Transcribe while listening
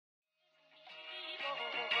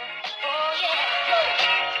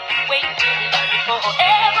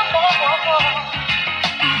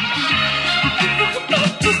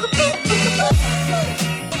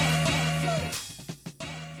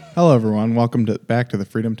Hello, everyone. Welcome back to the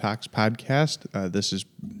Freedom Talks podcast. This is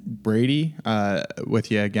Brady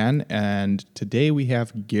with you again, and today we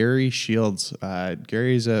have Gary Shields.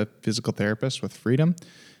 Gary is a physical therapist with Freedom,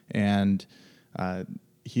 and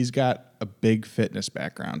he's got a big fitness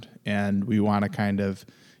background, and we want to kind of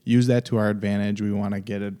use that to our advantage. We want to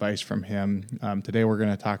get advice from him. Today we're going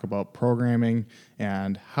to talk about programming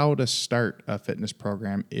and how to start a fitness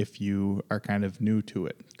program if you are kind of new to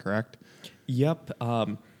it, correct? Yep.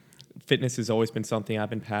 Fitness has always been something I've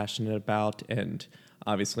been passionate about, and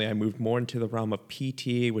obviously I moved more into the realm of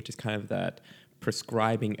PT, which is kind of that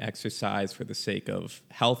prescribing exercise for the sake of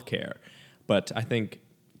healthcare. But I think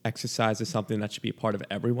exercise is something that should be a part of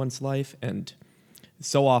everyone's life, and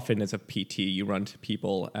so often as a PT, you run to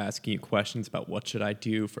people asking you questions about what should I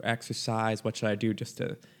do for exercise, what should I do just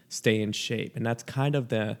to stay in shape, and that's kind of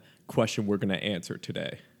the question we're going to answer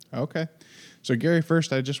today. Okay. So, Gary,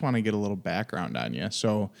 first, I just want to get a little background on you.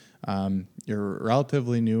 So, you're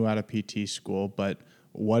relatively new out of PT school, but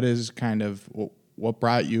what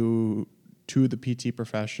brought you to the PT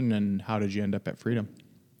profession, and how did you end up at Freedom?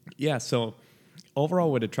 Yeah, so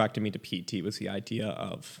overall what attracted me to PT was the idea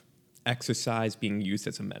of exercise being used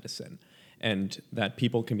as a medicine, and that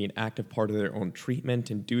people can be an active part of their own treatment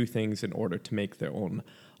and do things in order to make their own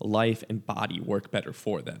life and body work better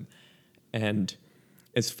for them. And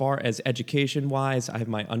as far as education-wise, I have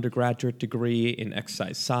my undergraduate degree in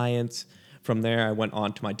exercise science. From there, I went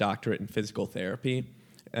on to my doctorate in physical therapy.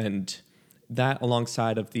 And that,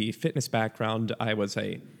 alongside of the fitness background, I was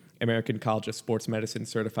a American College of Sports Medicine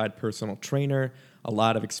certified personal trainer, a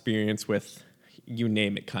lot of experience with, you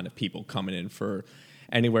name it, kind of people coming in for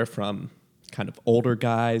anywhere from kind of older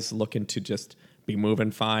guys looking to just be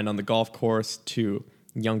moving fine on the golf course to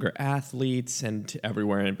younger athletes and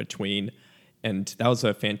everywhere in between. And that was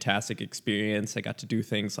a fantastic experience. I got to do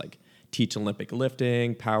things like teach Olympic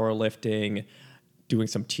lifting, powerlifting, doing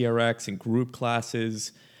some TRX and group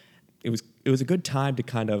classes. It was a good time to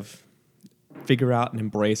kind of figure out and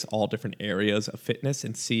embrace all different areas of fitness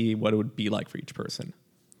and see what it would be like for each person.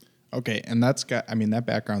 Okay, and that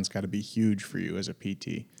background's got to be huge for you as a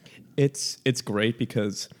PT. It's great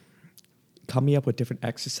because coming up with different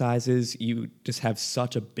exercises, you just have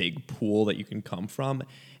such a big pool that you can come from,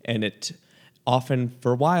 and it often,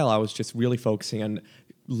 for a while, I was just really focusing on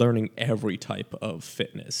learning every type of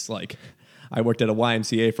fitness. Like, I worked at a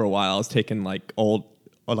YMCA for a while. I was taking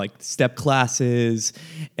step classes,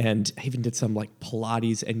 and I even did some like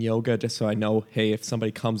Pilates and yoga just so I know, hey, if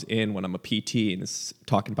somebody comes in when I'm a PT and is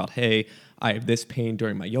talking about, hey, I have this pain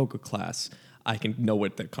during my yoga class, I can know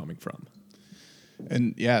what they're coming from.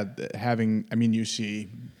 And yeah, you see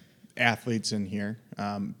athletes in here,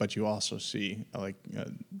 but you also see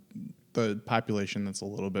the population that's a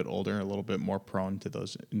little bit older, a little bit more prone to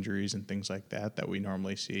those injuries and things like that we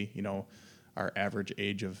normally see. You know, our average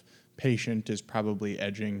age of patient is probably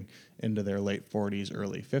edging into their late 40s,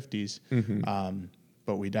 early 50s. Mm-hmm.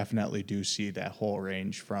 But we definitely do see that whole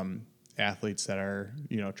range from athletes that are,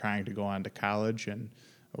 trying to go on to college. And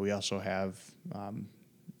we also have,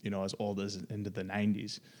 as old as into the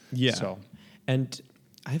 90s. Yeah. So, and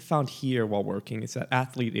I found here while working is that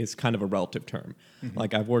athlete is kind of a relative term. Mm-hmm.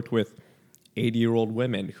 Like, I've worked with 80-year-old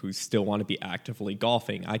women who still want to be actively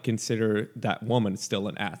golfing. I consider that woman still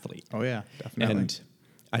an athlete. Oh, yeah, definitely. And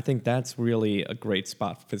I think that's really a great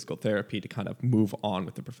spot for physical therapy to kind of move on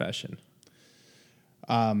with the profession.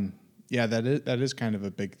 Yeah, that is kind of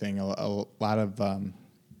a big thing. A lot of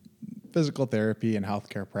physical therapy and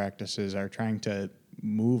healthcare practices are trying to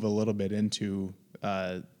move a little bit into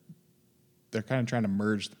they're kind of trying to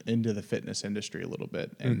merge into the fitness industry a little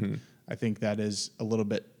bit. And mm-hmm. I think that is a little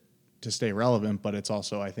bit to stay relevant, but it's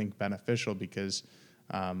also, I think, beneficial because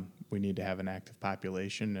we need to have an active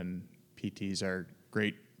population, and PTs are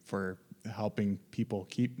great for helping people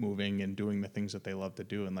keep moving and doing the things that they love to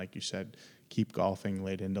do. And like you said, keep golfing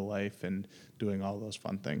late into life and doing all those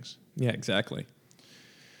fun things. Yeah, exactly.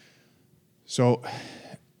 So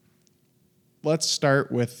let's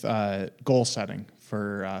start with goal setting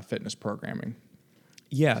for fitness programming.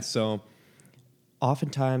 Yeah, so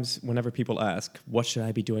oftentimes whenever people ask, what should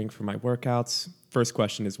I be doing for my workouts? First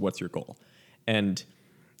question is, what's your goal? And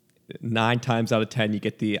 9 times out of 10, you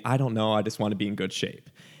get I don't know, I just want to be in good shape.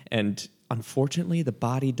 And unfortunately, the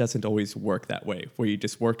body doesn't always work that way, where you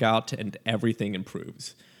just work out and everything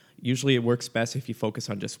improves. Usually it works best if you focus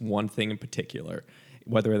on just one thing in particular,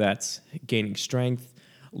 whether that's gaining strength,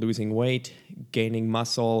 losing weight, gaining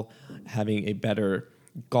muscle, having a better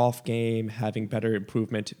golf game, having better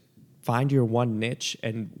improvement find your one niche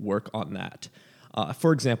and work on that.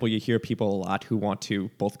 For example, you hear people a lot who want to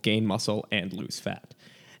both gain muscle and lose fat.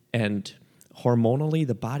 And hormonally,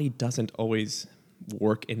 the body doesn't always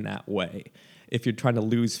work in that way. If you're trying to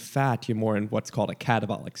lose fat, you're more in what's called a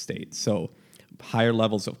catabolic state. So higher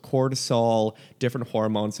levels of cortisol, different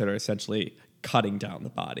hormones that are essentially cutting down the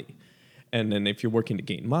body. And then if you're working to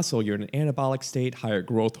gain muscle, you're in an anabolic state, higher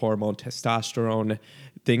growth hormone, testosterone,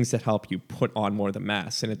 things that help you put on more of the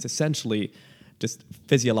mass. And it's essentially just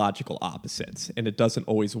physiological opposites. And it doesn't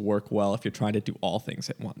always work well if you're trying to do all things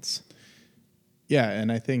at once. Yeah,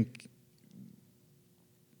 and I think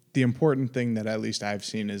the important thing that at least I've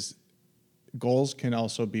seen is goals can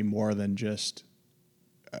also be more than just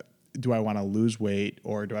do I want to lose weight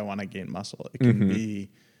or do I want to gain muscle? It can be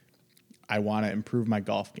I want to improve my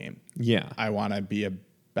golf game. Yeah. I want to be a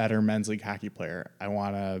better men's league hockey player. I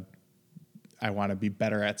want to be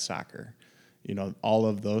better at soccer. You know, all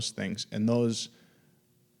of those things. And those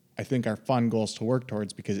I think are fun goals to work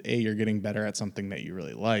towards because A, you're getting better at something that you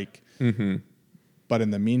really like. But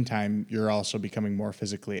in the meantime, you're also becoming more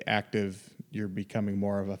physically active. You're becoming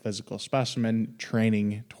more of a physical specimen,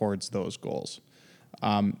 training towards those goals.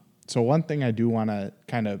 So one thing I do want to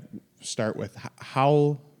kind of start with,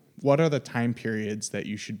 what are the time periods that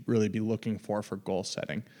you should really be looking for goal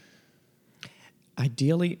setting?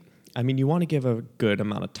 Ideally, I mean, you want to give a good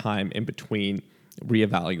amount of time in between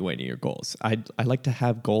reevaluating your goals. I like to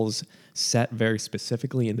have goals set very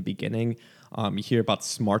specifically in the beginning. You hear about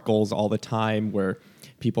SMART goals all the time where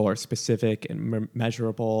people are specific and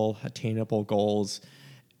measurable, attainable goals,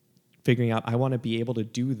 figuring out, I want to be able to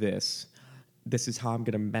do this. This is how I'm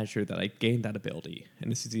going to measure that I gained that ability.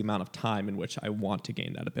 And this is the amount of time in which I want to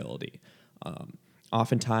gain that ability.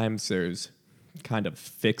 Oftentimes, there's kind of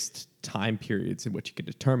fixed time periods in which you can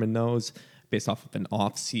determine those based off of an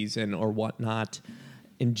off season or whatnot.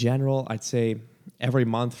 In general, I'd say every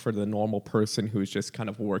month for the normal person who's just kind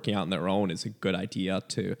of working out on their own is a good idea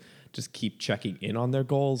to just keep checking in on their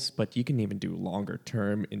goals, but you can even do longer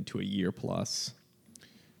term into a year plus.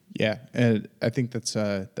 Yeah, and I think that's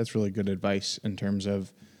really good advice in terms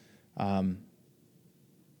of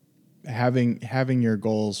having your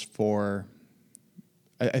goals for.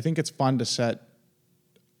 I think it's fun to set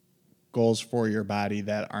goals for your body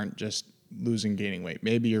that aren't just losing, gaining weight.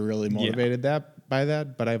 Maybe you're really motivated by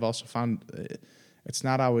that, but I've also found it's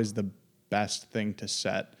not always the best thing to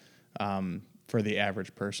set for the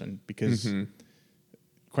average person because,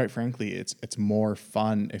 quite frankly, it's more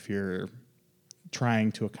fun if you're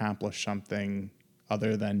trying to accomplish something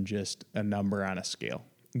other than just a number on a scale.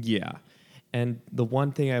 Yeah. And the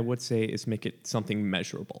one thing I would say is make it something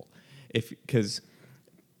measurable. Because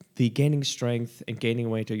the gaining strength and gaining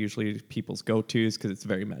weight are usually people's go-tos because it's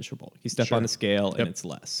very measurable. You step on the scale and it's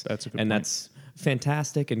less. That's a good and point. That's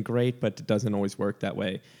fantastic and great, but it doesn't always work that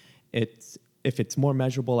way. If it's more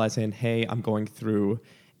measurable as in, hey, I'm going through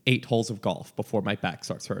 8 holes of golf before my back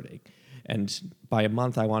starts hurting. And by a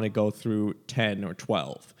month, I want to go through 10 or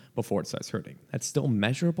 12 before it starts hurting. That's still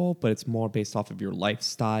measurable, but it's more based off of your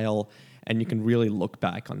lifestyle, and you can really look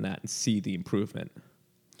back on that and see the improvement.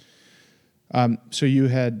 So you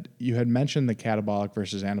had mentioned the catabolic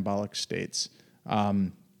versus anabolic states,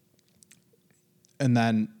 and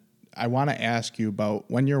then I want to ask you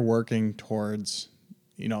about when you're working towards,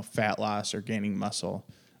 fat loss or gaining muscle.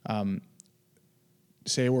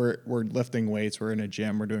 Say we're lifting weights, we're in a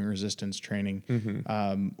gym, we're doing resistance training.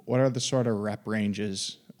 What are the sort of rep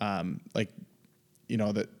ranges?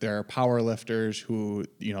 That there are power lifters who,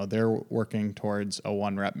 they're working towards a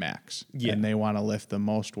 1 rep max and they want to lift the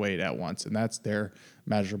most weight at once. And that's their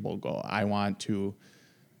measurable goal. I want to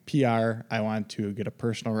PR. I want to get a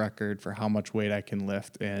personal record for how much weight I can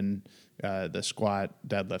lift in the squat,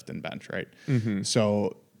 deadlift, and bench, right?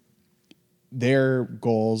 So their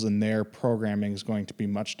goals and their programming is going to be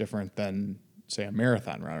much different than, say, a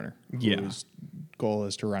marathon runner whose goal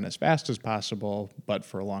is to run as fast as possible, but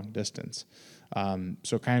for a long distance.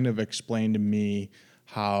 So kind of explain to me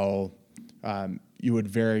how you would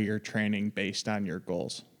vary your training based on your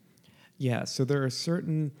goals. Yeah, so there are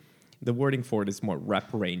the wording for it is more rep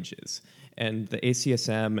ranges. And the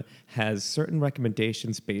ACSM has certain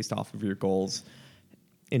recommendations based off of your goals.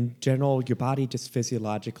 In general, your body just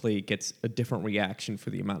physiologically gets a different reaction for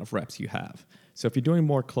the amount of reps you have. So if you're doing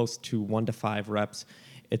more close to 1 to 5 reps,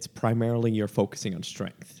 it's primarily you're focusing on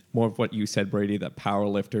strength. More of what you said, Brady, that power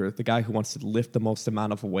lifter, the guy who wants to lift the most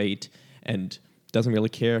amount of weight and doesn't really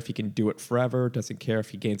care if he can do it forever, doesn't care if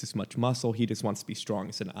he gains as much muscle, he just wants to be strong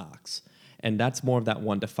as an ox. And that's more of that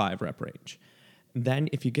 1 to 5 rep range. Then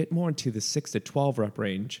if you get more into the 6 to 12 rep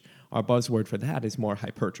range, our buzzword for that is more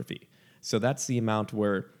hypertrophy. So that's the amount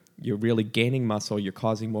where you're really gaining muscle, you're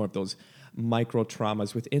causing more of those micro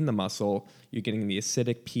traumas within the muscle, you're getting the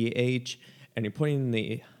acidic pH, and you're putting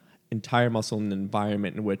the entire muscle in an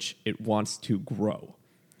environment in which it wants to grow.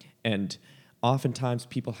 And oftentimes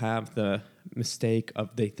people have the mistake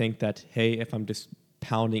of they think that, hey, if I'm just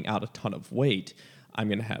pounding out a ton of weight, I'm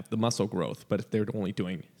going to have the muscle growth. But if they're only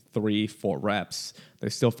doing 3-4 reps, they're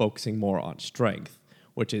still focusing more on strength,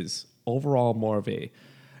 which is overall more of a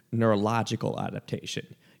neurological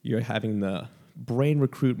adaptation. You're having the brain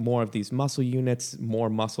recruit more of these muscle units, more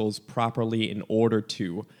muscles properly in order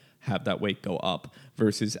to have that weight go up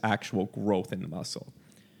versus actual growth in the muscle.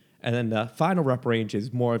 And then the final rep range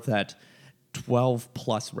is more of that 12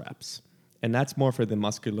 plus reps. And that's more for the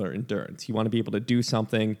muscular endurance. You want to be able to do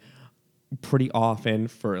something pretty often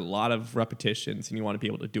for a lot of repetitions, and you want to be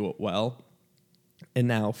able to do it well. And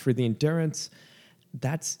now for the endurance,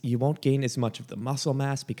 you won't gain as much of the muscle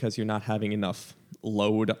mass because you're not having enough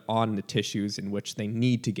load on the tissues in which they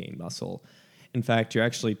need to gain muscle. In fact, you're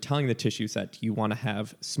actually telling the tissues that you want to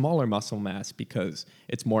have smaller muscle mass because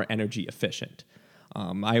it's more energy efficient.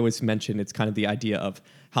 I always mention it's kind of the idea of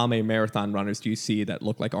how many marathon runners do you see that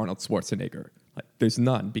look like Arnold Schwarzenegger? Like, there's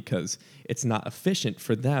none, because it's not efficient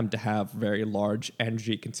for them to have very large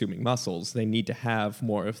energy-consuming muscles. They need to have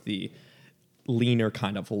more of the leaner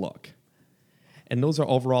kind of look. And those are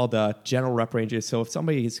overall the general rep ranges. So if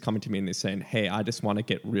somebody is coming to me and they're saying, hey, I just want to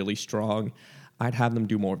get really strong, I'd have them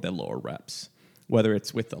do more of their lower reps. Whether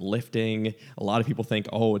it's with the lifting, a lot of people think,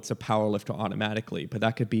 oh, it's a power lifter automatically. But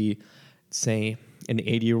that could be, say, an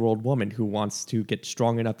 80-year-old woman who wants to get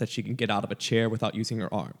strong enough that she can get out of a chair without using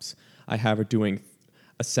her arms. I have her doing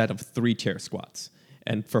a set of 3 chair squats.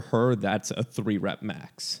 And for her, that's a 3-rep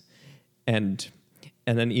max. And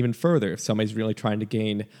then even further, if somebody's really trying to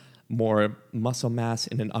gain more muscle mass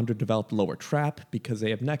in an underdeveloped lower trap because they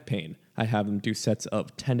have neck pain, I have them do sets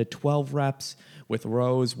of 10 to 12 reps with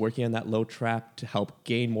rows, working on that low trap to help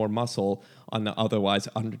gain more muscle on the otherwise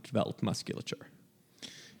underdeveloped musculature.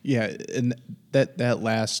 Yeah, and that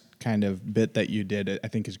last kind of bit that you did, I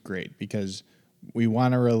think, is great, because we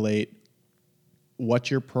want to relate what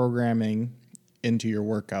you're programming into your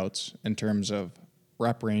workouts in terms of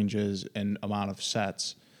rep ranges and amount of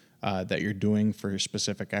sets that you're doing for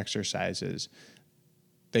specific exercises,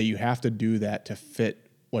 that you have to do that to fit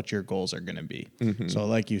what your goals are going to be. Mm-hmm. So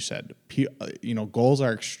like you said, goals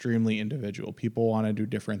are extremely individual. People want to do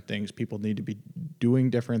different things. People need to be doing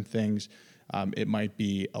different things. It might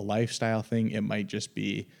be a lifestyle thing. It might just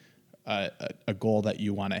be a goal that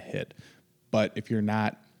you want to hit. But if you're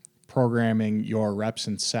not programming your reps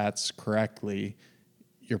and sets correctly,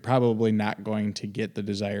 you're probably not going to get the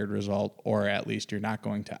desired result, or at least you're not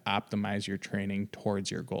going to optimize your training towards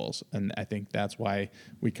your goals. And I think that's why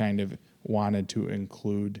we kind of wanted to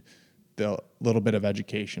include the little bit of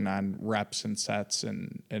education on reps and sets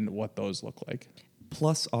and what those look like.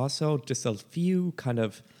 Plus also just a few kind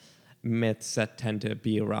of myths that tend to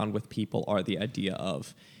be around with people are the idea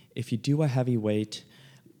of, if you do a heavy weight,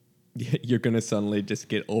 you're going to suddenly just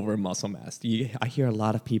get over muscle mass. I hear a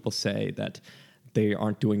lot of people say that they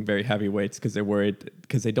aren't doing very heavy weights because they're worried,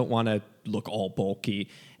 because they don't want to look all bulky.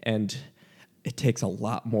 And it takes a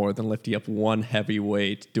lot more than lifting up one heavy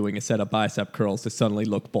weight, doing a set of bicep curls to suddenly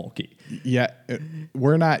look bulky. Yeah,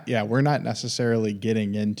 we're not necessarily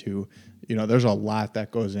getting into, there's a lot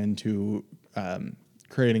that goes into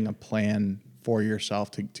creating a plan for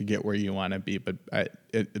yourself to get where you want to be. But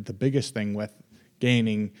the biggest thing with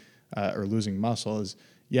gaining or losing muscle is,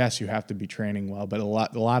 yes, you have to be training well, but a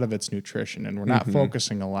lot of it's nutrition, and we're not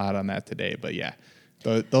focusing a lot on that today. But yeah,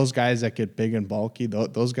 those guys that get big and bulky,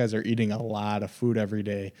 those guys are eating a lot of food every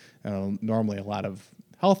day, normally a lot of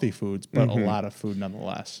healthy foods, but a lot of food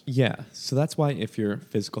nonetheless. Yeah, so that's why if your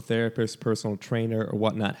physical therapist, personal trainer, or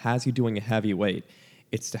whatnot has you doing a heavy weight,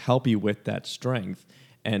 it's to help you with that strength.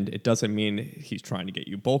 And it doesn't mean he's trying to get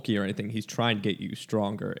you bulky or anything. He's trying to get you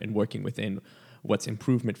stronger and working within what's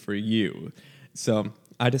improvement for you. So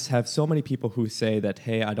I just have so many people who say that,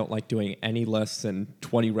 hey, I don't like doing any less than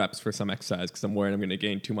 20 reps for some exercise because I'm worried I'm going to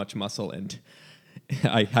gain too much muscle. And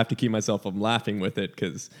I have to keep myself from laughing with it,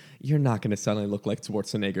 because you're not going to suddenly look like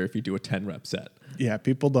Schwarzenegger if you do a 10-rep set. Yeah,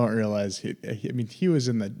 people don't realize, he was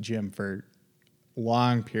in the gym for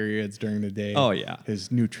long periods during the day. Oh, yeah.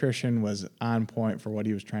 His nutrition was on point for what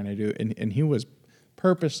he was trying to do, and he was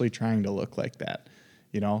purposely trying to look like that,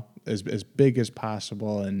 as big as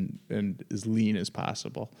possible and as lean as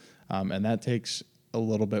possible. And that takes a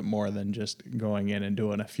little bit more than just going in and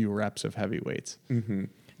doing a few reps of heavy weights. Mm-hmm.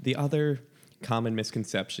 The other common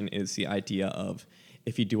misconception is the idea of,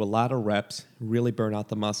 if you do a lot of reps, really burn out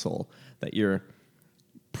the muscle, that you're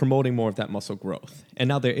promoting more of that muscle growth. And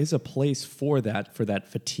now there is a place for that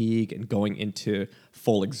fatigue and going into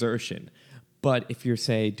full exertion. But if you're,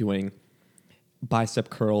 say, doing bicep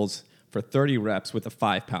curls for 30 reps with a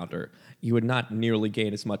 5-pounder, you would not nearly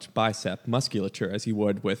gain as much bicep musculature as you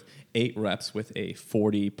would with 8 reps with a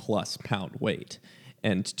 40-plus pound weight.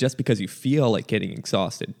 And just because you feel like getting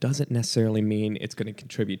exhausted doesn't necessarily mean it's going to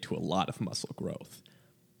contribute to a lot of muscle growth.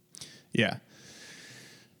 Yeah,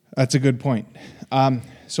 that's a good point.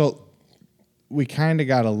 So we kind of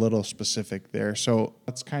got a little specific there. So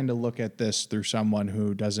let's kind of look at this through someone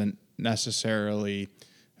who doesn't necessarily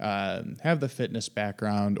have the fitness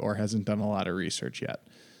background or hasn't done a lot of research yet.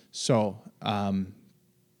 So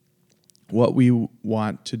what we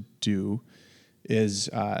want to do is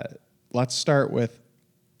let's start with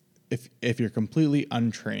if you're completely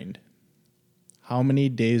untrained, how many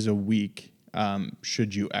days a week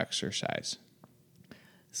should you exercise?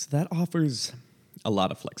 So that offers a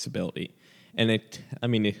lot of flexibility. And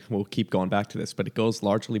we'll keep going back to this, but it goes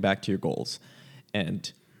largely back to your goals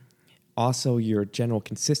and also your general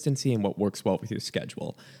consistency and what works well with your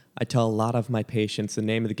schedule. I tell a lot of my patients the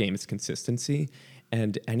name of the game is consistency,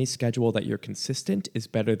 and any schedule that you're consistent is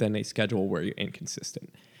better than a schedule where you're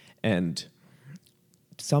inconsistent. And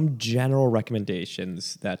some general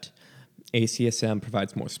recommendations that ACSM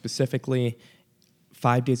provides more specifically: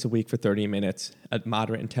 5 days a week for 30 minutes at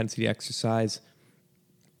moderate intensity exercise,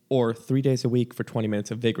 or 3 days a week for 20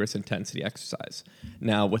 minutes of vigorous intensity exercise.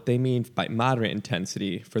 Now, what they mean by moderate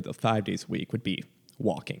intensity for the 5 days a week would be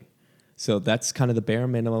walking. So that's kind of the bare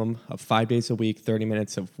minimum of 5 days a week, 30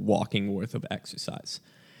 minutes of walking worth of exercise.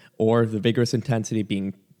 Or the vigorous intensity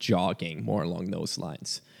being jogging, more along those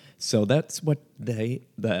lines. So that's what the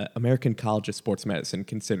American College of Sports Medicine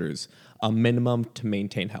considers a minimum to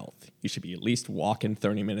maintain health. You should be at least walking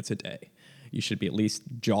 30 minutes a day. You should be at least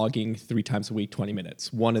jogging 3 times a week, 20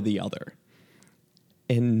 minutes, one or the other.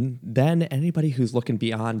 And then anybody who's looking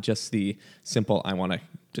beyond just the simple, I want to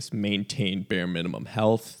just maintain bare minimum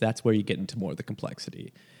health, that's where you get into more of the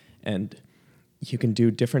complexity. And you can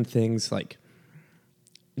do different things, like,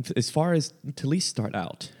 as far as to at least start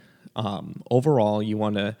out, overall, you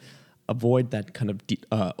want to avoid that kind of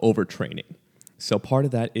overtraining. So part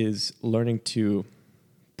of that is learning to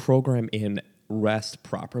program in rest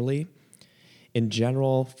properly. In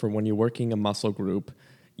general, for when you're working a muscle group,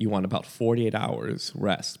 you want about 48 hours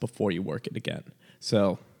rest before you work it again.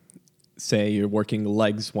 So say you're working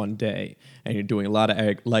legs one day and you're doing a lot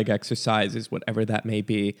of leg exercises, whatever that may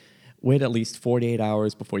be, wait at least 48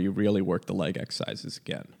 hours before you really work the leg exercises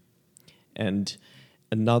again. And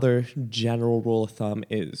another general rule of thumb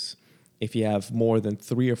is if you have more than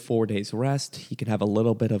 3 or 4 days rest, you can have a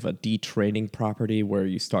little bit of a detraining property where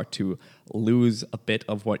you start to lose a bit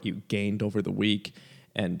of what you gained over the week.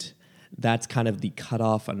 And that's kind of the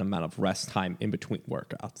cutoff on amount of rest time in between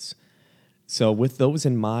workouts. So with those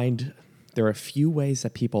in mind, there are a few ways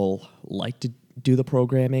that people like to do the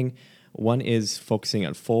programming. One is focusing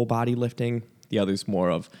on full body lifting. The other is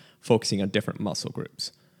more of focusing on different muscle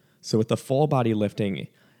groups. So with the full body lifting,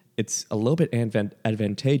 it's a little bit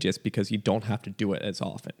advantageous because you don't have to do it as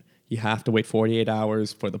often. You have to wait 48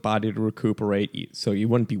 hours for the body to recuperate, so you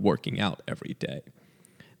wouldn't be working out every day.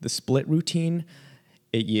 The split routine,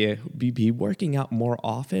 you be working out more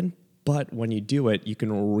often, but when you do it, you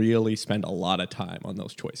can really spend a lot of time on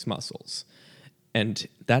those choice muscles. And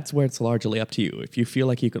that's where it's largely up to you. If you feel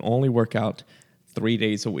like you can only work out 3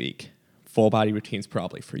 days a week, full body routine's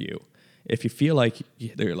probably for you. If you feel like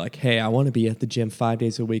they're like, hey, I want to be at the gym 5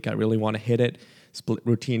 days a week, I really want to hit it, split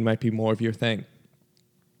routine might be more of your thing.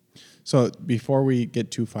 So before we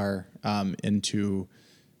get too far into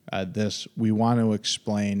this, we want to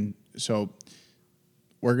explain. So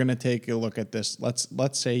we're going to take a look at this.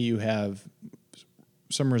 Let's say you have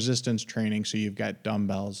some resistance training. So you've got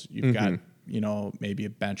dumbbells, you've got maybe a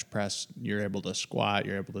bench press, you're able to squat,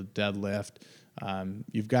 you're able to deadlift.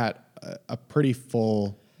 You've got a pretty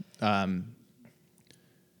full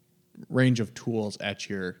range of tools at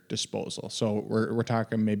your disposal. So we're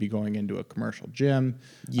talking maybe going into a commercial gym,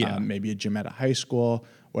 maybe a gym at a high school,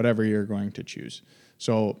 whatever you're going to choose.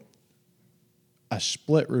 So a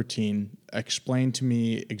split routine, explain to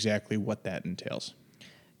me exactly what that entails.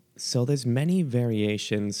 So there's many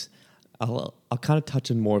variations. I'll kind of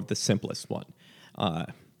touch on more of the simplest one.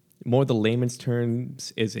 More the layman's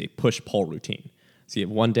terms is a push-pull routine. So you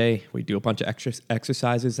have one day, we do a bunch of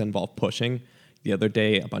exercises that involve pushing. The other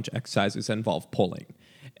day, a bunch of exercises that involve pulling.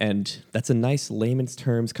 And that's a nice layman's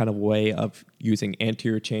terms kind of way of using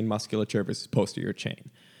anterior chain musculature versus posterior chain.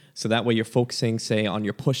 So that way you're focusing, say, on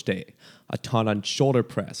your push day, a ton on shoulder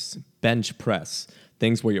press, bench press,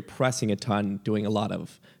 things where you're pressing a ton, doing a lot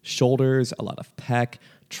of shoulders, a lot of pec,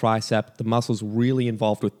 tricep, the muscles really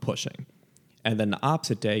involved with pushing. And then the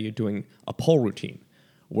opposite day, you're doing a pull routine,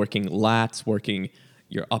 working lats, working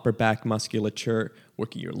your upper back musculature,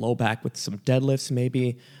 working your low back with some deadlifts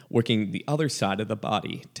maybe, working the other side of the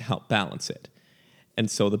body to help balance it.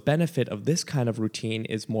 And so the benefit of this kind of routine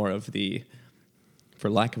is more of the, for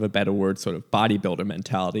lack of a better word, sort of bodybuilder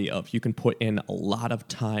mentality of you can put in a lot of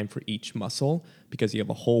time for each muscle because you have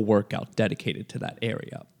a whole workout dedicated to that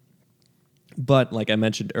area. But like I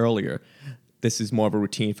mentioned earlier, this is more of a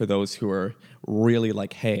routine for those who are really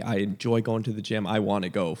like, hey, I enjoy going to the gym. I want to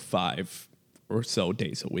go 5 or so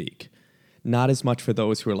days a week. Not as much for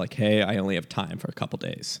those who are like, hey, I only have time for a couple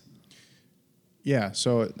days. Yeah.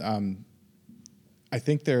 So I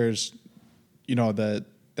think there's,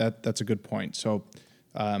 that's a good point. So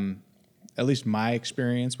at least my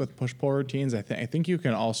experience with push-pull routines, I think you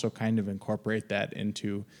can also kind of incorporate that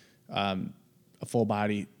into a full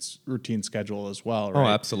body routine schedule as well, right? Oh,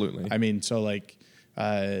 absolutely. I mean, so like,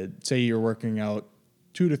 say you're working out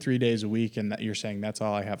 2 to 3 days a week and that you're saying that's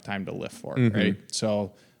all I have time to lift for, right?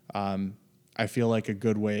 So I feel like a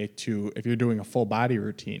good way to, if you're doing a full body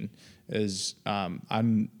routine, is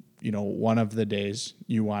on one of the days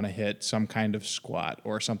you want to hit some kind of squat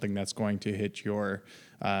or something that's going to hit your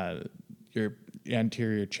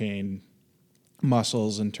anterior chain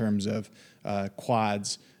muscles in terms of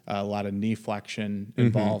quads, a lot of knee flexion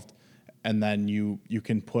involved, and then you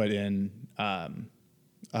can put in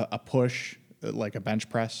a push like a bench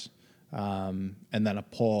press, and then a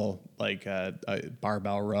pull like a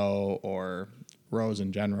barbell row or rows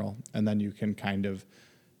in general, and then you can kind of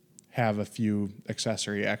have a few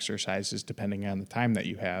accessory exercises depending on the time that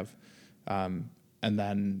you have, and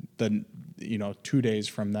then 2 days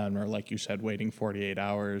from then, or like you said, waiting 48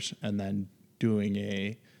 hours and then doing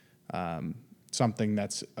a something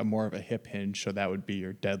that's more of a hip hinge. So that would be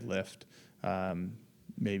your deadlift,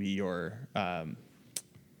 maybe your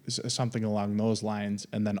something along those lines,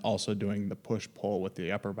 and then also doing the push pull with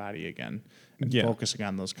the upper body again, and focusing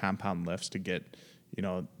on those compound lifts to get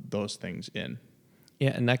those things in.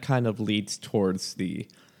 Yeah, and that kind of leads towards the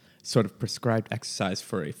sort of prescribed exercise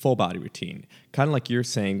for a full body routine. Kind of like you're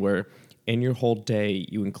saying, where in your whole day,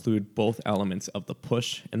 you include both elements of the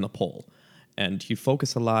push and the pull. And you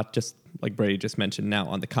focus a lot, just like Brady just mentioned now,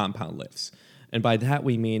 on the compound lifts. And by that,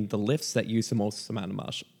 we mean the lifts that use the most amount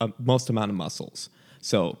of muscles.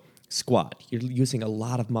 So squat, you're using a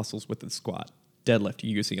lot of muscles with the squat. Deadlift,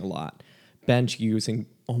 you're using a lot. Bench, you're using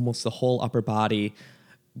almost the whole upper body.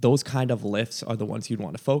 Those kind of lifts are the ones you'd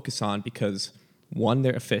want to focus on because, one,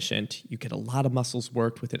 they're efficient. You get a lot of muscles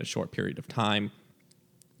worked within a short period of time.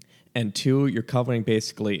 And 2, you're covering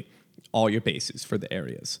basically all your bases for the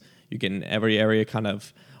areas. You're getting every area kind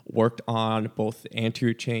of worked on, both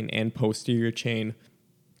anterior chain and posterior chain,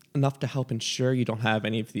 enough to help ensure you don't have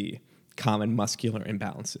any of the common muscular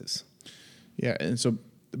imbalances. Yeah, and so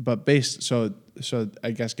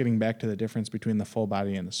I guess getting back to the difference between the full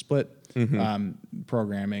body and the split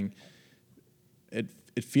programming,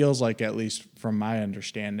 it feels like, at least from my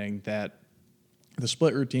understanding, that the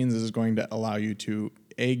split routines is going to allow you to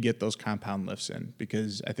get those compound lifts in,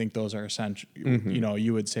 because I think those are essential.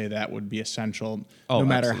 You would say that would be essential, no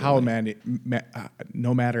matter how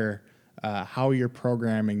you're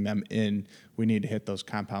programming them in. We need to hit those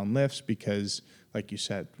compound lifts because, like you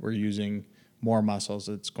said, we're using more muscles.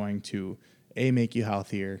 It's going to make you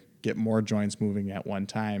healthier, get more joints moving at one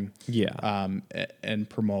time, and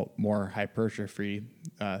promote more hypertrophy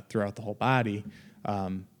throughout the whole body.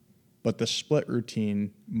 But the split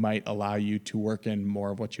routine might allow you to work in more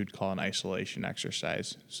of what you'd call an isolation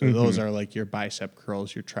exercise. So those are like your bicep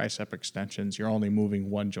curls, your tricep extensions. You're only moving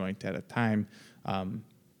one joint at a time.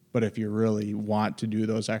 But if you really want to do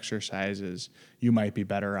those exercises, you might be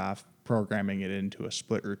better off programming it into a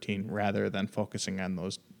split routine rather than focusing on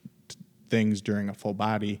those things during a full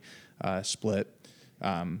body split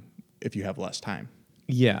if you have less time.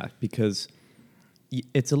 Yeah, because you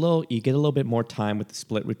get a little bit more time with the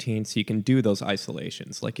split routine, so you can do those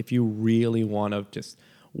isolations. Like if you really want to just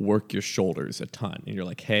work your shoulders a ton and you're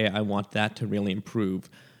like, hey, I want that to really improve,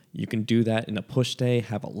 you can do that in a push day,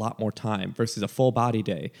 have a lot more time versus a full body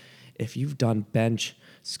day. If you've done bench,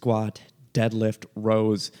 squat, deadlift,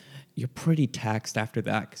 rows, you're pretty taxed after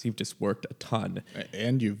that because you've just worked a ton.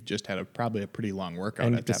 And you've just had probably a pretty long workout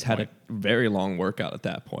and at that point. And just had a very long workout at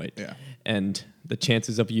that point. Yeah. And the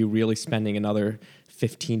chances of you really spending another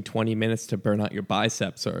 15, 20 minutes to burn out your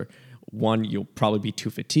biceps are, 1, you'll probably be too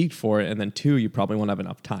fatigued for it, and then 2, you probably won't have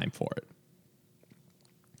enough time for it.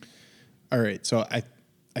 All right. So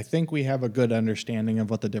I think we have a good understanding of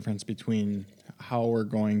what the difference between how we're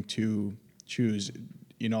going to choose.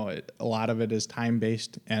 A lot of it is time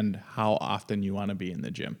based and how often you want to be in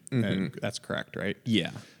the gym. And that's correct, right?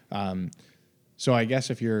 Yeah. So I guess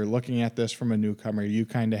if you're looking at this from a newcomer, you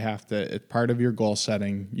kind of have to, it's part of your goal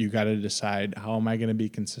setting. You got to decide, how am I going to be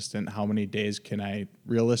consistent? How many days can I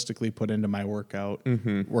realistically put into my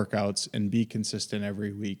workouts and be consistent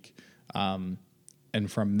every week? And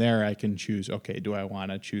from there, I can choose, okay, do I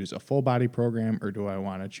want to choose a full body program or do I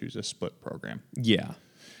want to choose a split program? Yeah.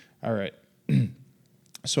 All right.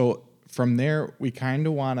 So from there, we kind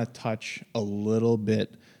of want to touch a little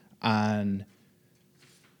bit on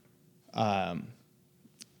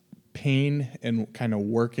pain and kind of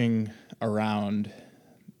working around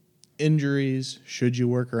injuries. Should you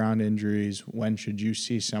work around injuries? When should you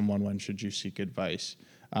see someone? When should you seek advice?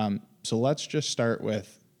 So let's just start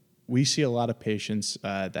with, we see a lot of patients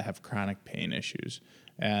that have chronic pain issues.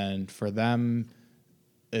 And for them,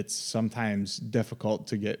 it's sometimes difficult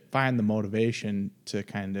to find the motivation to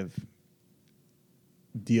kind of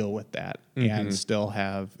deal with that and still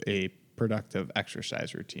have a productive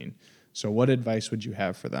exercise routine. So what advice would you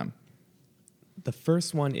have for them? The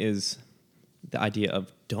first one is the idea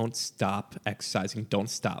of don't stop exercising, don't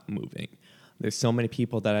stop moving. There's so many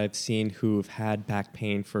people that I've seen who've had back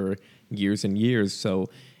pain for years and years. So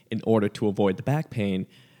in order to avoid the back pain,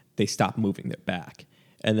 they stop moving their back.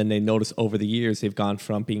 And then they notice over the years they've gone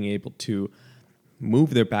from being able to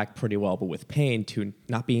move their back pretty well but with pain to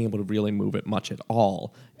not being able to really move it much at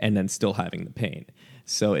all and then still having the pain.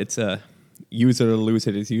 So it's a use it or lose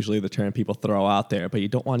it is usually the term people throw out there, but you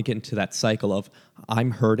don't want to get into that cycle of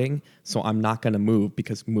I'm hurting, so I'm not going to move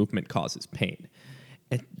because movement causes pain.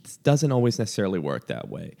 It doesn't always necessarily work that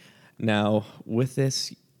way. Now, with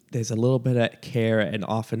this, there's a little bit of care, and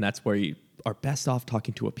often that's where you are best off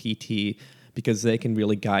talking to a PT because they can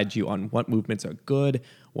really guide you on what movements are good,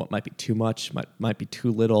 what might be too much, might be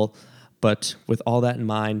too little. But with all that in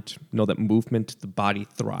mind, know that movement, the body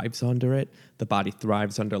thrives under it. The body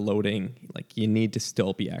thrives under loading. Like, you need to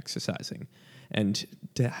still be exercising. And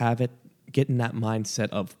to have it, get in that mindset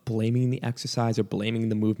of blaming the exercise or blaming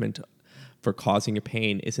the movement for causing your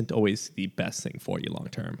pain isn't always the best thing for you long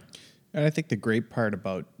term. And I think the great part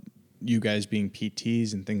about you guys being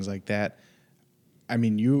PTs and things like that, I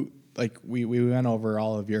mean, we went over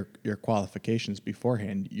all of your qualifications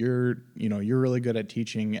beforehand. You're really good at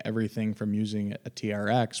teaching everything from using a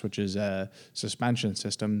TRX, which is a suspension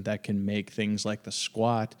system that can make things like the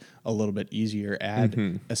squat a little bit easier,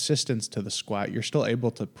 add assistance to the squat. You're still able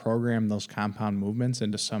to program those compound movements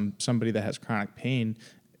into somebody that has chronic pain.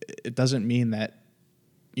 It doesn't mean that,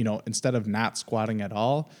 instead of not squatting at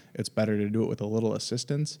all, it's better to do it with a little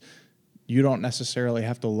assistance. You don't necessarily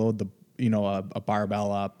have to load a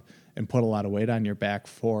barbell up and put a lot of weight on your back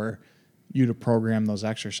for you to program those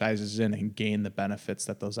exercises in and gain the benefits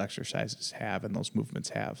that those exercises have and those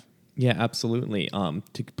movements have. Yeah, absolutely.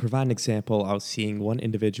 To provide an example, I was seeing one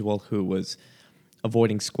individual who was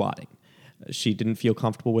avoiding squatting. She didn't feel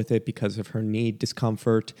comfortable with it because of her knee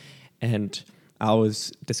discomfort, and I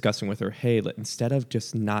was discussing with her, hey, instead of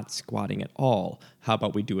just not squatting at all, how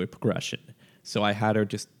about we do a progression? So I had her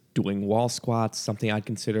just doing wall squats, something I'd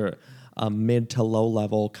consider a mid to low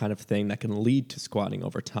level kind of thing that can lead to squatting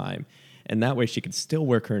over time. And that way she can still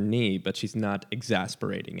work her knee, but she's not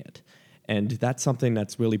exasperating it. And that's something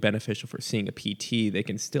that's really beneficial for seeing a PT. They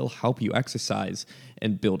can still help you exercise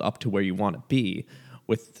and build up to where you want to be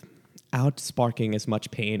without sparking as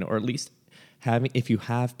much pain, or at least if you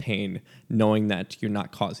have pain, knowing that you're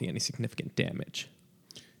not causing any significant damage.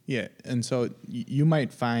 Yeah, and so you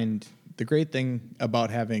might find the great thing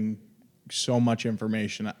about having so much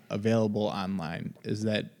information available online is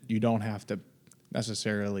that you don't have to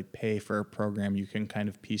necessarily pay for a program. You can kind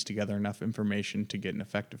of piece together enough information to get an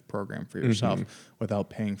effective program for yourself without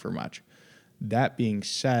paying for much. That being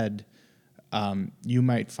said, you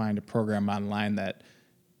might find a program online that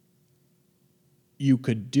you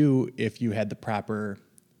could do if you had the proper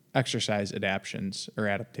exercise adaptations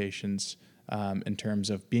in terms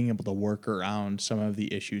of being able to work around some of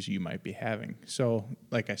the issues you might be having. So,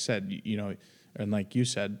 like I said, and like you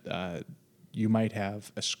said, you might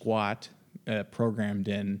have a squat programmed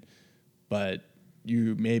in, but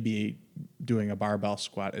you may be doing a barbell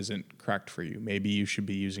squat isn't correct for you. Maybe you should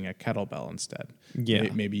be using a kettlebell instead.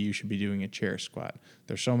 Yeah. Maybe you should be doing a chair squat.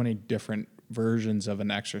 There's so many different versions of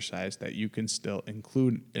an exercise that you can still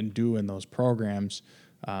include and do in those programs.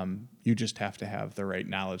 You just have to have the right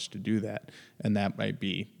knowledge to do that. And that might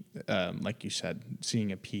be, like you said,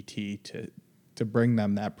 seeing a PT to bring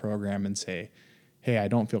them that program and say, hey, I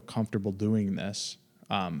don't feel comfortable doing this.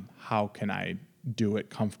 how can I do it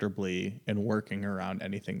comfortably and working around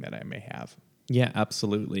anything that I may have. Yeah,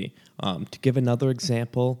 absolutely. To give another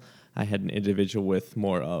example, I had an individual with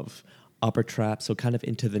more of upper trap, so kind of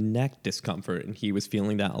into the neck discomfort, and he was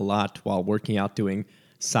feeling that a lot while working out doing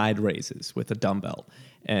side raises with a dumbbell.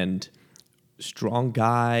 And strong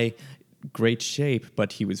guy, great shape,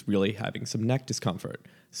 but he was really having some neck discomfort.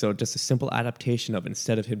 So just a simple adaptation of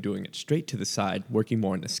instead of him doing it straight to the side, working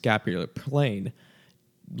more in the scapular plane,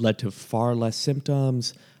 led to far less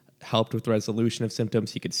symptoms, helped with resolution of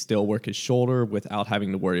symptoms. He could still work his shoulder without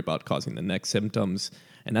having to worry about causing the neck symptoms.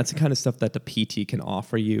 And that's the kind of stuff that the PT can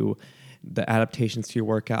offer you, the adaptations to your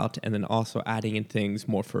workout, and then also adding in things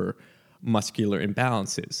more for muscular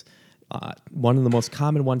imbalances. One of the most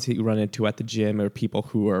common ones that you run into at the gym are people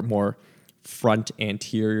who are more front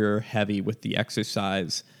anterior heavy with the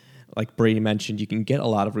exercise. Like Brady mentioned, you can get a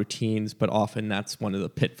lot of routines, but often that's one of the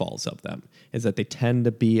pitfalls of them, is that they tend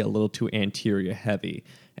to be a little too anterior heavy.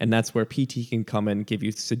 And that's where PT can come in and give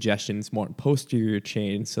you suggestions more in posterior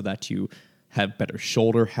chain so that you have better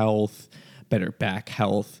shoulder health, better back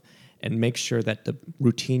health, and make sure that the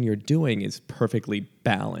routine you're doing is perfectly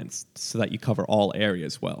balanced so that you cover all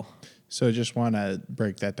areas well. So I just want to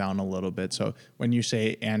break that down a little bit. So when you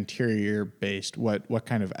say anterior based, what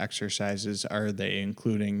kind of exercises are they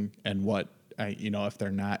including, and what, if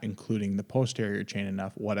they're not including the posterior chain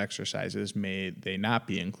enough, what exercises may they not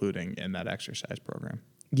be including in that exercise program?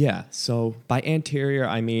 Yeah, so by anterior,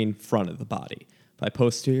 I mean front of the body. By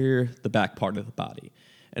posterior, the back part of the body.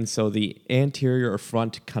 And so the anterior or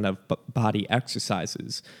front kind of body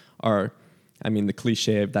exercises are, the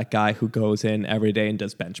cliche of that guy who goes in every day and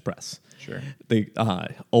does bench press. Sure. They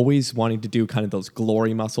always wanting to do kind of those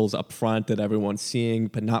glory muscles up front that everyone's seeing,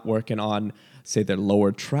 but not working on, say, their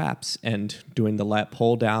lower traps and doing the lat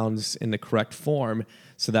pull downs in the correct form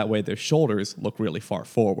so that way their shoulders look really far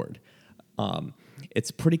forward.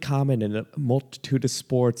 It's pretty common in a multitude of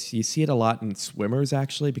sports. You see it a lot in swimmers,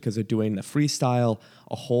 actually, because they're doing the freestyle,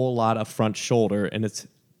 a whole lot of front shoulder, and it's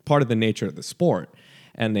part of the nature of the sport.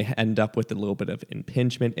 And they end up with a little bit of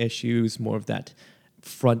impingement issues, more of that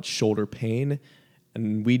front shoulder pain.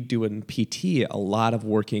 And we do in PT a lot of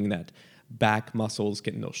working that back muscles,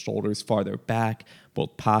 getting those shoulders farther back,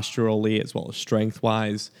 both posturally as well as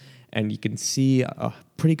strength-wise. And you can see a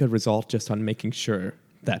pretty good result just on making sure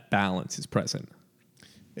that balance is present.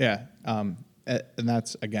 Yeah, and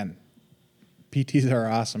that's, again, PTs are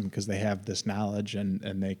awesome because they have this knowledge and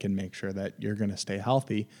they can make sure that you're going to stay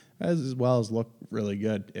healthy as well as look really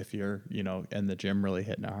good if you're, in the gym really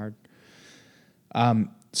hitting it hard.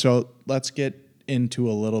 So let's get into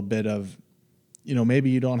a little bit of, maybe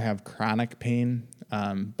you don't have chronic pain,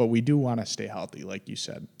 but we do want to stay healthy, like you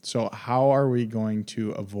said. So how are we going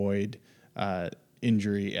to avoid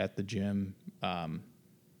injury at the gym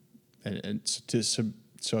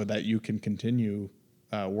so that you can continue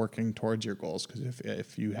working towards your goals? Because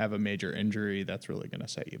if you have a major injury, that's really going to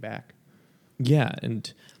set you back. Yeah,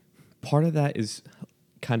 and part of that is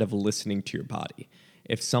kind of listening to your body.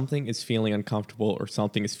 If something is feeling uncomfortable or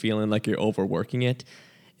something is feeling like you're overworking it,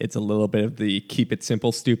 it's a little bit of the keep it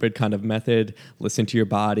simple, stupid kind of method. Listen to your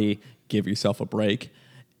body, give yourself a break,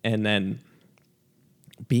 and then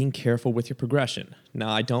being careful with your progression. Now,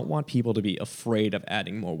 I don't want people to be afraid of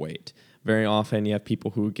adding more weight. Very often you have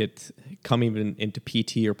people who come even into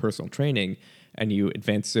PT or personal training, and you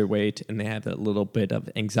advance their weight and they have that little bit of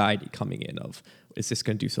anxiety coming in of, is this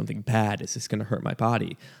going to do something bad? Is this going to hurt my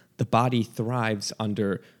body? The body thrives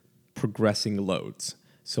under progressing loads.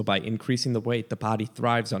 So by increasing the weight, the body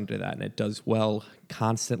thrives under that, and it does well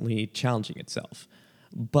constantly challenging itself.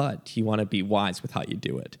 But you want to be wise with how you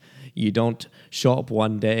do it. You don't show up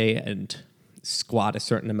one day and squat a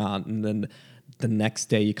certain amount, and then the next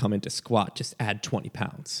day you come into squat, just add 20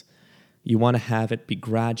 pounds. You want to have it be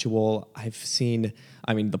gradual. I've seen,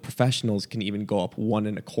 the professionals can even go up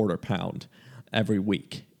 1.25 pounds every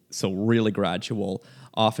week. So really gradual.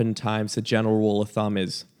 Oftentimes the general rule of thumb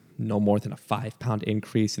is no more than a 5-pound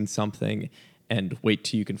increase in something, and wait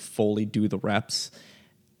till you can fully do the reps.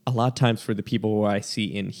 A lot of times for the people who I see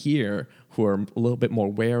in here who are a little bit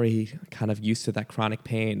more wary, kind of used to that chronic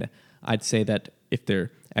pain, I'd say that if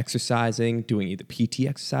they're exercising, doing either PT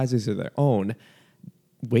exercises or their own,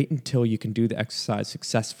 wait until you can do the exercise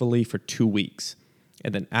successfully for 2 weeks.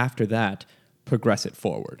 And then after that, progress it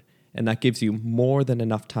forward. And that gives you more than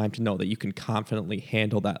enough time to know that you can confidently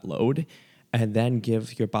handle that load, and then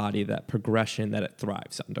give your body that progression that it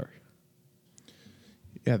thrives under.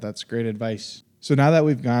 Yeah, that's great advice. So now that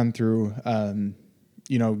we've gone through,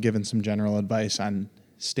 given some general advice on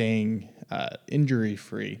staying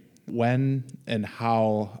injury-free, when and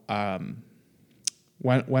how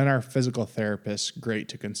When are physical therapists great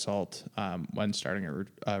to consult when starting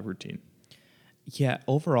a routine? Yeah,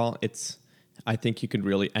 overall, I think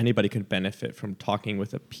anybody could benefit from talking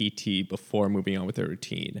with a PT before moving on with their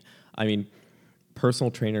routine. I mean,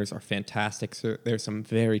 personal trainers are fantastic. So there's some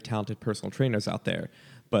very talented personal trainers out there,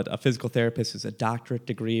 but a physical therapist is a doctorate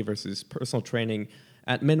degree versus personal training.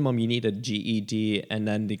 At minimum, you need a GED and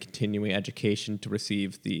then the continuing education to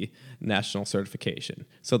receive the national certification.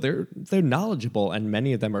 So they're knowledgeable, and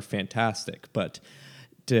many of them are fantastic. But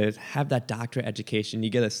to have that doctorate education, you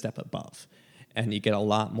get a step above, and you get a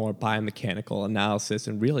lot more biomechanical analysis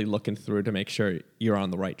and really looking through to make sure you're on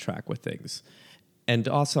the right track with things. And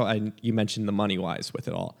also, you mentioned the money-wise with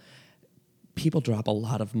it all. People drop a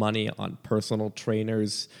lot of money on personal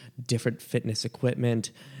trainers, different fitness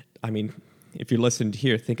equipment. I mean, if you're listening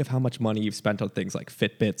here, think of how much money you've spent on things like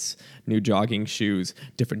Fitbits, new jogging shoes,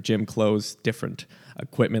 different gym clothes, different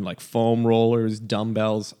equipment like foam rollers,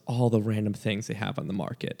 dumbbells, all the random things they have on the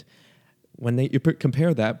market. When you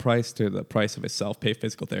compare that price to the price of a self-pay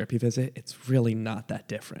physical therapy visit, it's really not that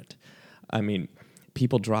different. I mean,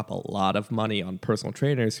 people drop a lot of money on personal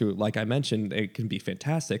trainers who, like I mentioned, they can be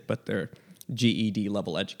fantastic, but they're GED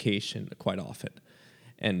level education quite often.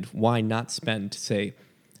 And why not spend, say,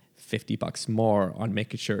 $50 more on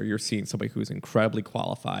making sure you're seeing somebody who's incredibly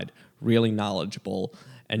qualified, really knowledgeable,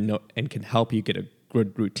 and can help you get a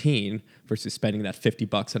good routine versus spending that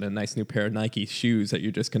 $50 on a nice new pair of Nike shoes that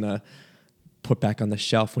you're just gonna put back on the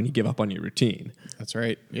shelf when you give up on your routine. That's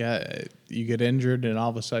right. Yeah, you get injured and all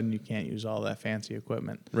of a sudden you can't use all that fancy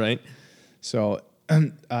equipment. Right. So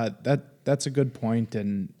that's a good point.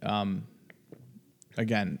 And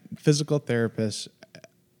again, physical therapists,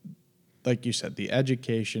 like you said, the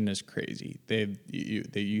education is crazy.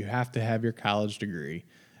 You have to have your college degree,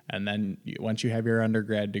 and then once you have your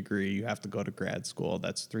undergrad degree, you have to go to grad school.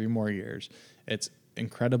 That's 3 more years. It's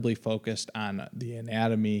incredibly focused on the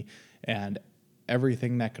anatomy and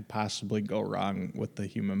everything that could possibly go wrong with the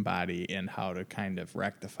human body and how to kind of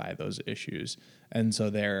rectify those issues. And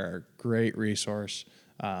so they're a great resource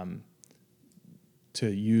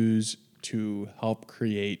to use to help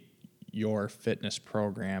create your fitness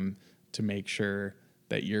program to make sure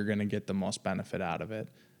that you're going to get the most benefit out of it,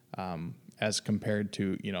 as compared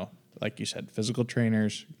to, like you said, physical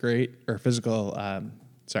trainers, great, or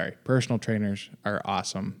personal trainers are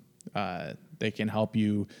awesome. They can help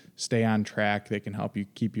you stay on track. They can help you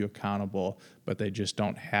keep you accountable, but they just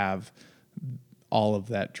don't have all of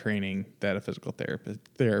that training that a physical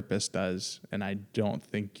therapist does. And I don't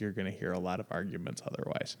think you're going to hear a lot of arguments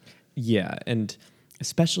otherwise. Yeah, and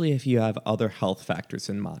especially if you have other health factors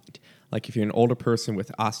in mind. Like if you're an older person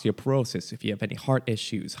with osteoporosis, if you have any heart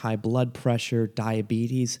issues, high blood pressure,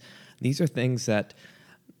 diabetes, these are things that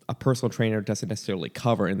a personal trainer doesn't necessarily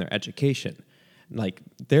cover in their education. Like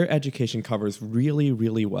their education covers really,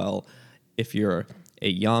 really well if you're a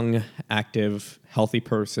young, active, healthy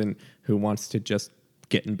person who wants to just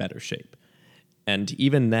get in better shape. And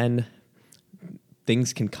even then,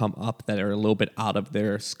 things can come up that are a little bit out of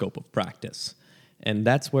their scope of practice. And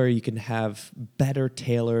that's where you can have better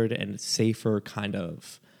tailored and safer kind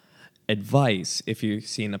of advice if you've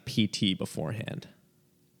seen a PT beforehand.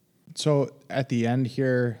 So at the end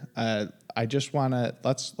here, I just want to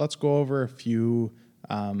let's go over a few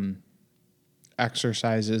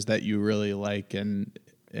exercises that you really like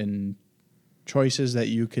and choices that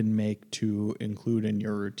you can make to include in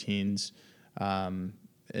your routines,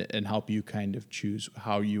 and help you kind of choose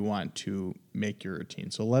how you want to make your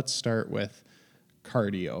routine. So let's start with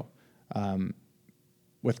cardio.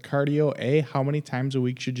 With cardio, how many times a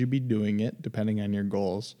week should you be doing it, depending on your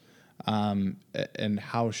goals? And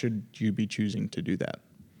how should you be choosing to do that?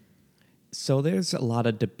 So there's a lot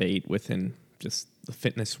of debate within just the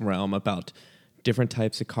fitness realm about different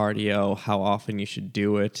types of cardio, how often you should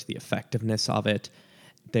do it, the effectiveness of it.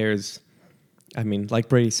 Like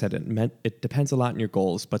Brady said, it depends a lot on your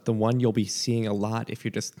goals, but the one you'll be seeing a lot if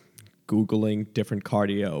you're just Googling different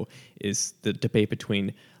cardio is the debate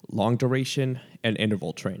between long duration and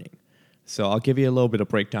interval training. So I'll give you a little bit of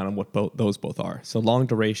breakdown on what those both are. So long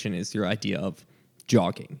duration is your idea of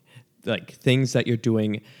jogging, like things that you're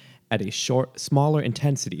doing at a smaller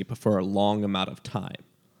intensity but for a long amount of time.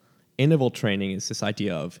 Interval training is this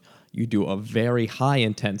idea of you do a very high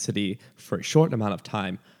intensity for a short amount of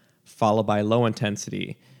time, followed by low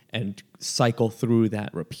intensity, and cycle through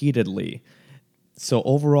that repeatedly. So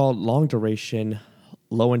overall, long duration,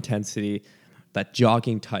 low intensity, that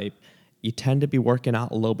jogging type, you tend to be working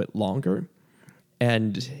out a little bit longer,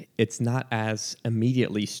 and it's not as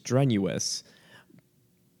immediately strenuous,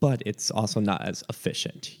 but it's also not as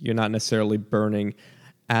efficient. You're not necessarily burning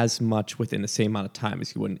as much within the same amount of time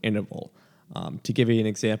as you would an interval. To give you an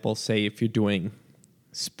example, say if you're doing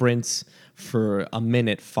sprints for a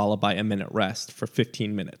minute followed by a minute rest for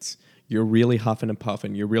 15 minutes. You're really huffing and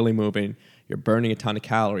puffing. You're really moving. You're burning a ton of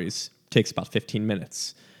calories. Takes about 15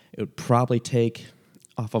 minutes. It would probably take,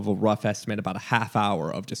 off of a rough estimate, about a half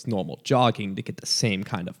hour of just normal jogging to get the same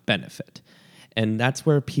kind of benefit. And that's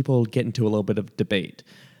where people get into a little bit of debate.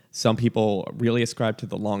 Some people really ascribe to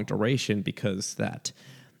the long duration because that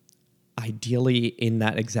ideally in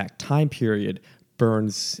that exact time period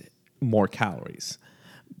burns more calories.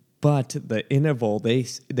 But the interval, they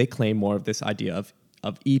claim more of this idea of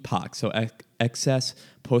EPOC, so excess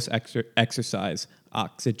post-exercise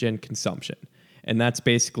oxygen consumption. And that's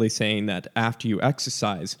basically saying that after you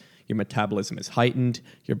exercise, your metabolism is heightened,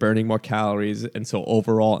 you're burning more calories, and so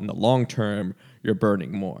overall in the long term, you're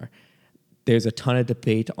burning more. There's a ton of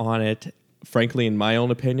debate on it. Frankly, in my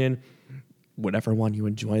own opinion, whatever one you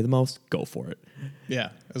enjoy the most, go for it. Yeah,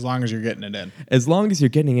 as long as you're getting it in. As long as you're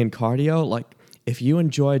getting in cardio, like if you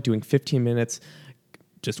enjoy doing 15 minutes,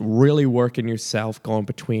 just really working yourself, going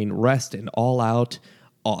between rest and all out,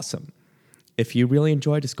 awesome. If you really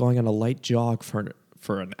enjoy just going on a light jog for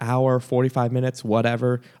an hour, 45 minutes,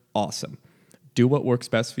 whatever, awesome. Do what works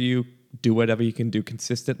best for you. Do whatever you can do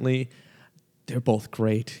consistently. They're both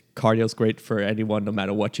great. Cardio's great for anyone, no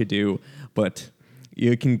matter what you do, but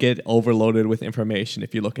you can get overloaded with information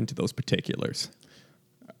if you look into those particulars.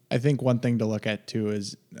 I think one thing to look at too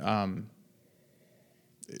is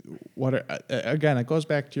again, it goes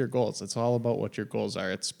back to your goals. It's all about what your goals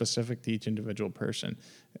are. It's specific to each individual person.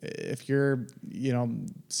 If you're,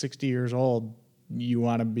 60 years old, you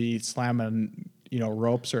want to be slamming,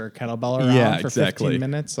 ropes or a kettlebell around for 15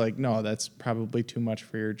 minutes. Like, no, that's probably too much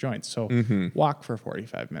for your joints. So walk for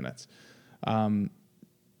 45 minutes.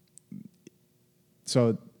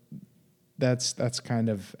 So that's kind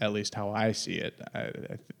of at least how I see it.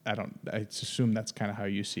 I assume that's kind of how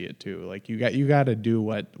you see it too. Like you got to do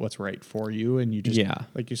what's right for you, and you just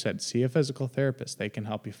like you said, see a physical therapist. They can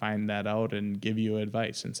help you find that out and give you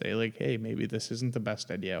advice and say like, hey, maybe this isn't the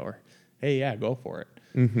best idea, or hey, yeah, go for it.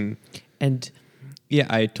 Mm-hmm. And yeah,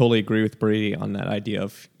 I totally agree with Brady on that idea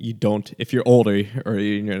of if you're older or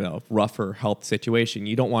you're in a rougher health situation,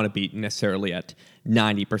 you don't want to be necessarily at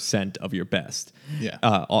 90% of your best.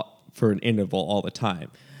 For an interval all the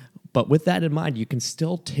time. But with that in mind, you can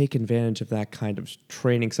still take advantage of that kind of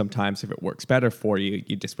training sometimes if it works better for you.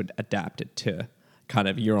 You just would adapt it to kind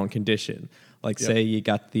of your own condition. Like say you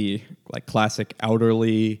got the classic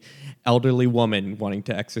elderly woman wanting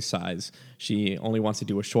to exercise. She only wants to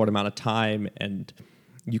do a short amount of time, and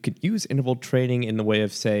you could use interval training in the way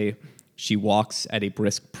of, say, she walks at a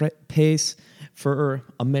brisk pace for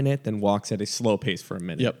a minute, then walks at a slow pace for a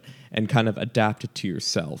minute, and kind of adapt it to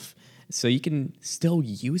yourself. So you can still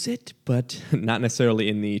use it, but not necessarily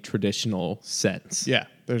in the traditional sense. Yeah,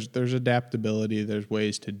 there's adaptability. There's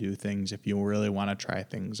ways to do things if you really want to try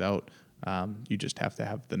things out. You just have to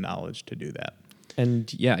have the knowledge to do that.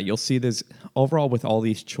 And yeah, you'll see this overall with all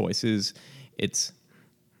these choices. It's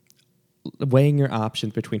weighing your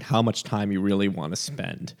options between how much time you really want to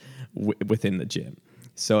spend within the gym.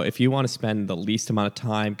 So if you want to spend the least amount of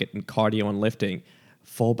time getting cardio and lifting,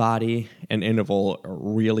 full body and interval are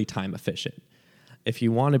really time efficient. If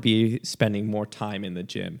you want to be spending more time in the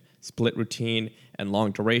gym, split routine and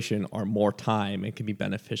long duration are more time and can be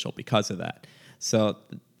beneficial because of that. So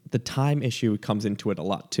the time issue comes into it a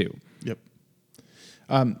lot too. Yep.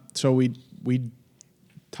 So we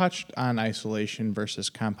touched on isolation versus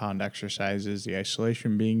compound exercises. The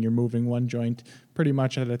isolation being you're moving one joint pretty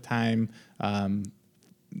much at a time,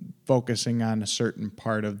 focusing on a certain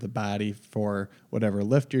part of the body for whatever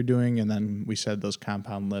lift you're doing. And then we said those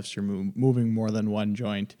compound lifts, you're moving more than one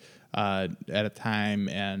joint at a time,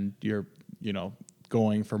 and you're,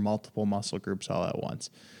 going for multiple muscle groups all at once.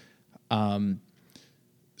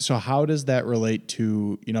 So how does that relate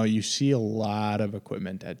to, you see a lot of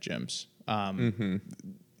equipment at gyms.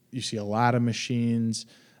 You see a lot of machines,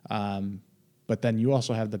 but then you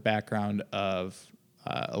also have the background of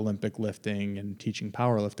Olympic lifting and teaching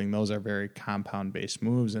powerlifting. Those are very compound-based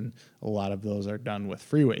moves, and a lot of those are done with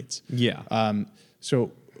free weights. Yeah.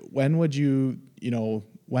 So when would you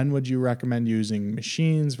recommend using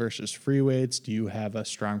machines versus free weights? Do you have a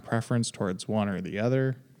strong preference towards one or the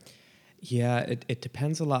other? Yeah, it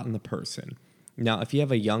depends a lot on the person. Now, if you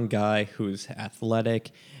have a young guy who's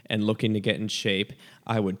athletic and looking to get in shape,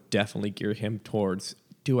 I would definitely gear him towards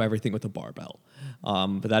do everything with a barbell.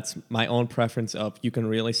 But that's my own preference of you can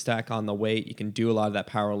really stack on the weight. You can do a lot of that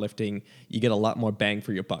powerlifting. You get a lot more bang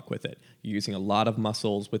for your buck with it. You're using a lot of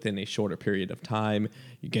muscles within a shorter period of time.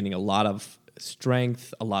 You're getting a lot of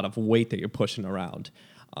strength, a lot of weight that you're pushing around.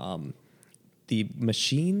 The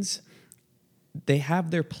machines, they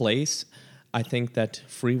have their place. I think that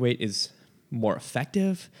free weight is more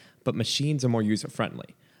effective, but machines are more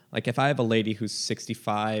user-friendly. Like if I have a lady who's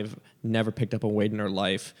 65, never picked up a weight in her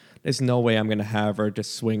life, there's no way I'm going to have her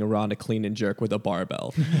just swing around a clean and jerk with a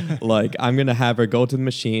barbell. Like I'm going to have her go to the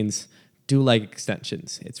machines, do leg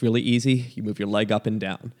extensions. It's really easy. You move your leg up and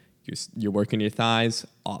down. You're working your thighs.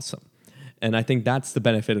 Awesome. And I think that's the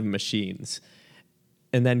benefit of machines.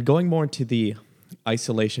 And then going more into the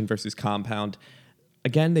isolation versus compound,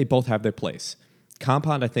 again, they both have their place.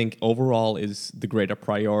 Compound, I think, overall is the greater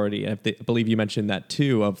priority. And I believe you mentioned that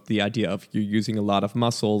too, of the idea of you're using a lot of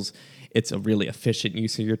muscles. It's a really efficient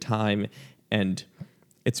use of your time, and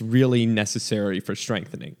it's really necessary for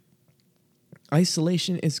strengthening.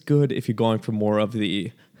 Isolation is good if you're going for more of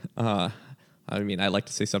the, I like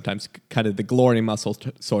to say sometimes kind of the glory muscle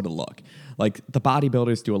sort of look. Like the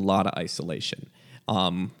bodybuilders do a lot of isolation.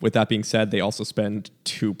 With that being said, they also spend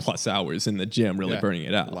 2+ hours in the gym really burning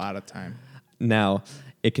it out. A lot of time. Now,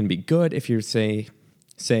 it can be good if you're say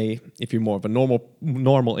if you're more of a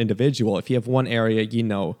normal individual. If you have one area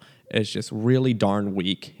is just really darn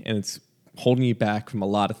weak and it's holding you back from a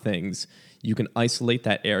lot of things, you can isolate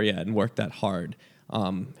that area and work that hard.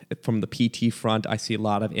 From the PT front, I see a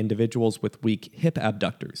lot of individuals with weak hip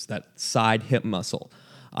abductors, that side hip muscle.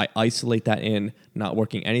 I isolate that in, not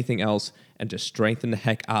working anything else, and just strengthen the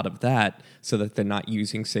heck out of that so that they're not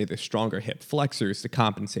using, say, the stronger hip flexors to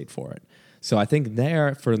compensate for it. So I think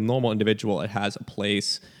there, for a normal individual, it has a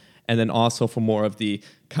place. And then also for more of the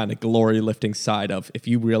kind of glory lifting side of, if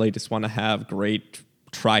you really just want to have great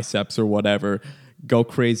triceps or whatever, go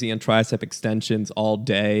crazy on tricep extensions all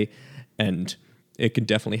day, and it can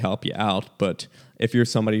definitely help you out. But if you're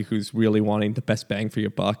somebody who's really wanting the best bang for your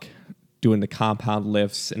buck, doing the compound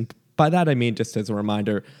lifts, and by that I mean, just as a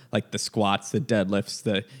reminder, like the squats, the deadlifts,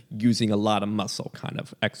 the using a lot of muscle kind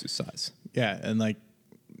of exercise. Yeah, and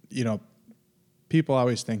people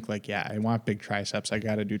always think I want big triceps, I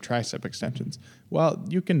got to do tricep extensions. Well,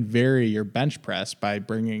 you can vary your bench press by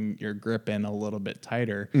bringing your grip in a little bit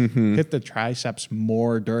tighter, hit the triceps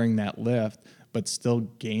more during that lift, but still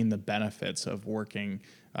gain the benefits of working,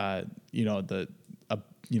 more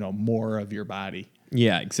of your body.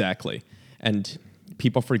 Yeah, exactly. And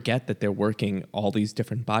people forget that they're working all these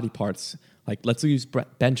different body parts. Like let's use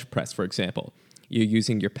bench press, for example. You're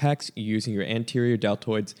using your pecs, you're using your anterior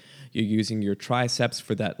deltoids, you're using your triceps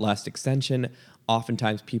for that last extension.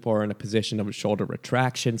 Oftentimes people are in a position of a shoulder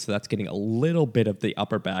retraction, so that's getting a little bit of the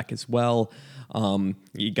upper back as well.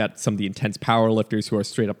 You got some of the intense power lifters who are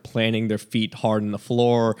straight up planting their feet hard on the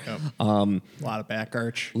floor. Yep. A lot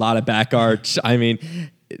of back arch. I mean,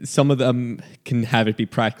 some of them can have it be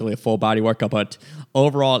practically a full body workout, but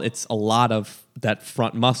overall it's a lot of that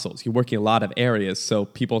front muscles. You're working a lot of areas. So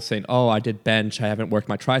people saying, oh, I did bench, I haven't worked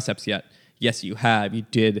my triceps yet. Yes, you have. You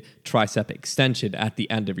did tricep extension at the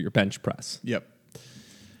end of your bench press. Yep.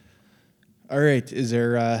 All right. Is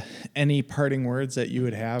there any parting words that you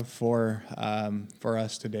would have for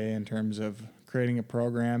us today in terms of creating a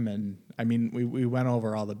program? And I mean, we went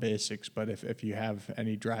over all the basics, but if you have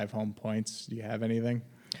any drive home points, do you have anything?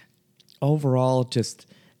 Overall, just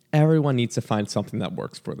everyone needs to find something that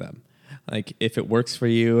works for them. Like if it works for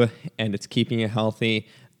you and it's keeping you healthy,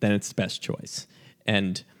 then it's the best choice.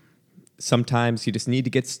 And sometimes you just need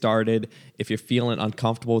to get started. If you're feeling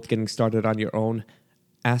uncomfortable with getting started on your own,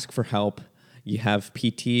 ask for help. You have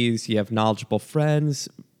PTs, you have knowledgeable friends,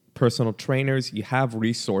 personal trainers, you have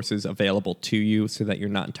resources available to you so that you're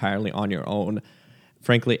not entirely on your own.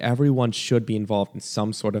 Frankly, everyone should be involved in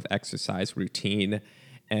some sort of exercise routine.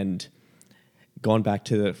 And going back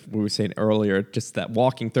to what we were saying earlier, just that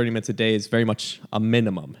walking 30 minutes a day is very much a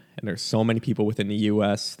minimum. And there's so many people within the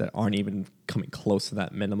U.S. that aren't even coming close to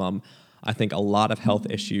that minimum. I think a lot of health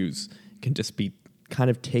issues can just be kind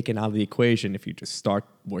of taken out of the equation if you just start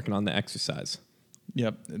working on the exercise.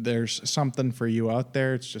 Yep. There's something for you out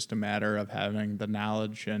there. It's just a matter of having the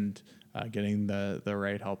knowledge and getting the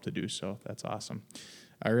right help to do so. That's awesome.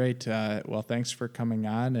 All right. Well, thanks for coming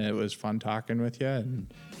on. It was fun talking with you,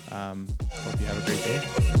 and hope you have a great day.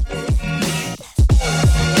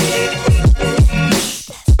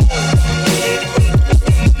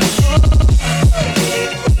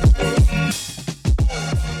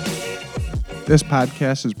 This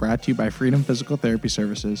podcast is brought to you by Freedom Physical Therapy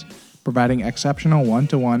Services, providing exceptional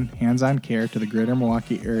one-to-one, hands-on care to the greater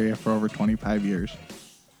Milwaukee area for over 25 years.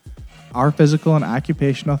 Our physical and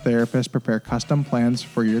occupational therapists prepare custom plans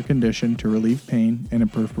for your condition to relieve pain and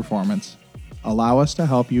improve performance. Allow us to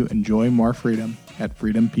help you enjoy more freedom at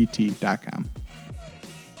freedompt.com.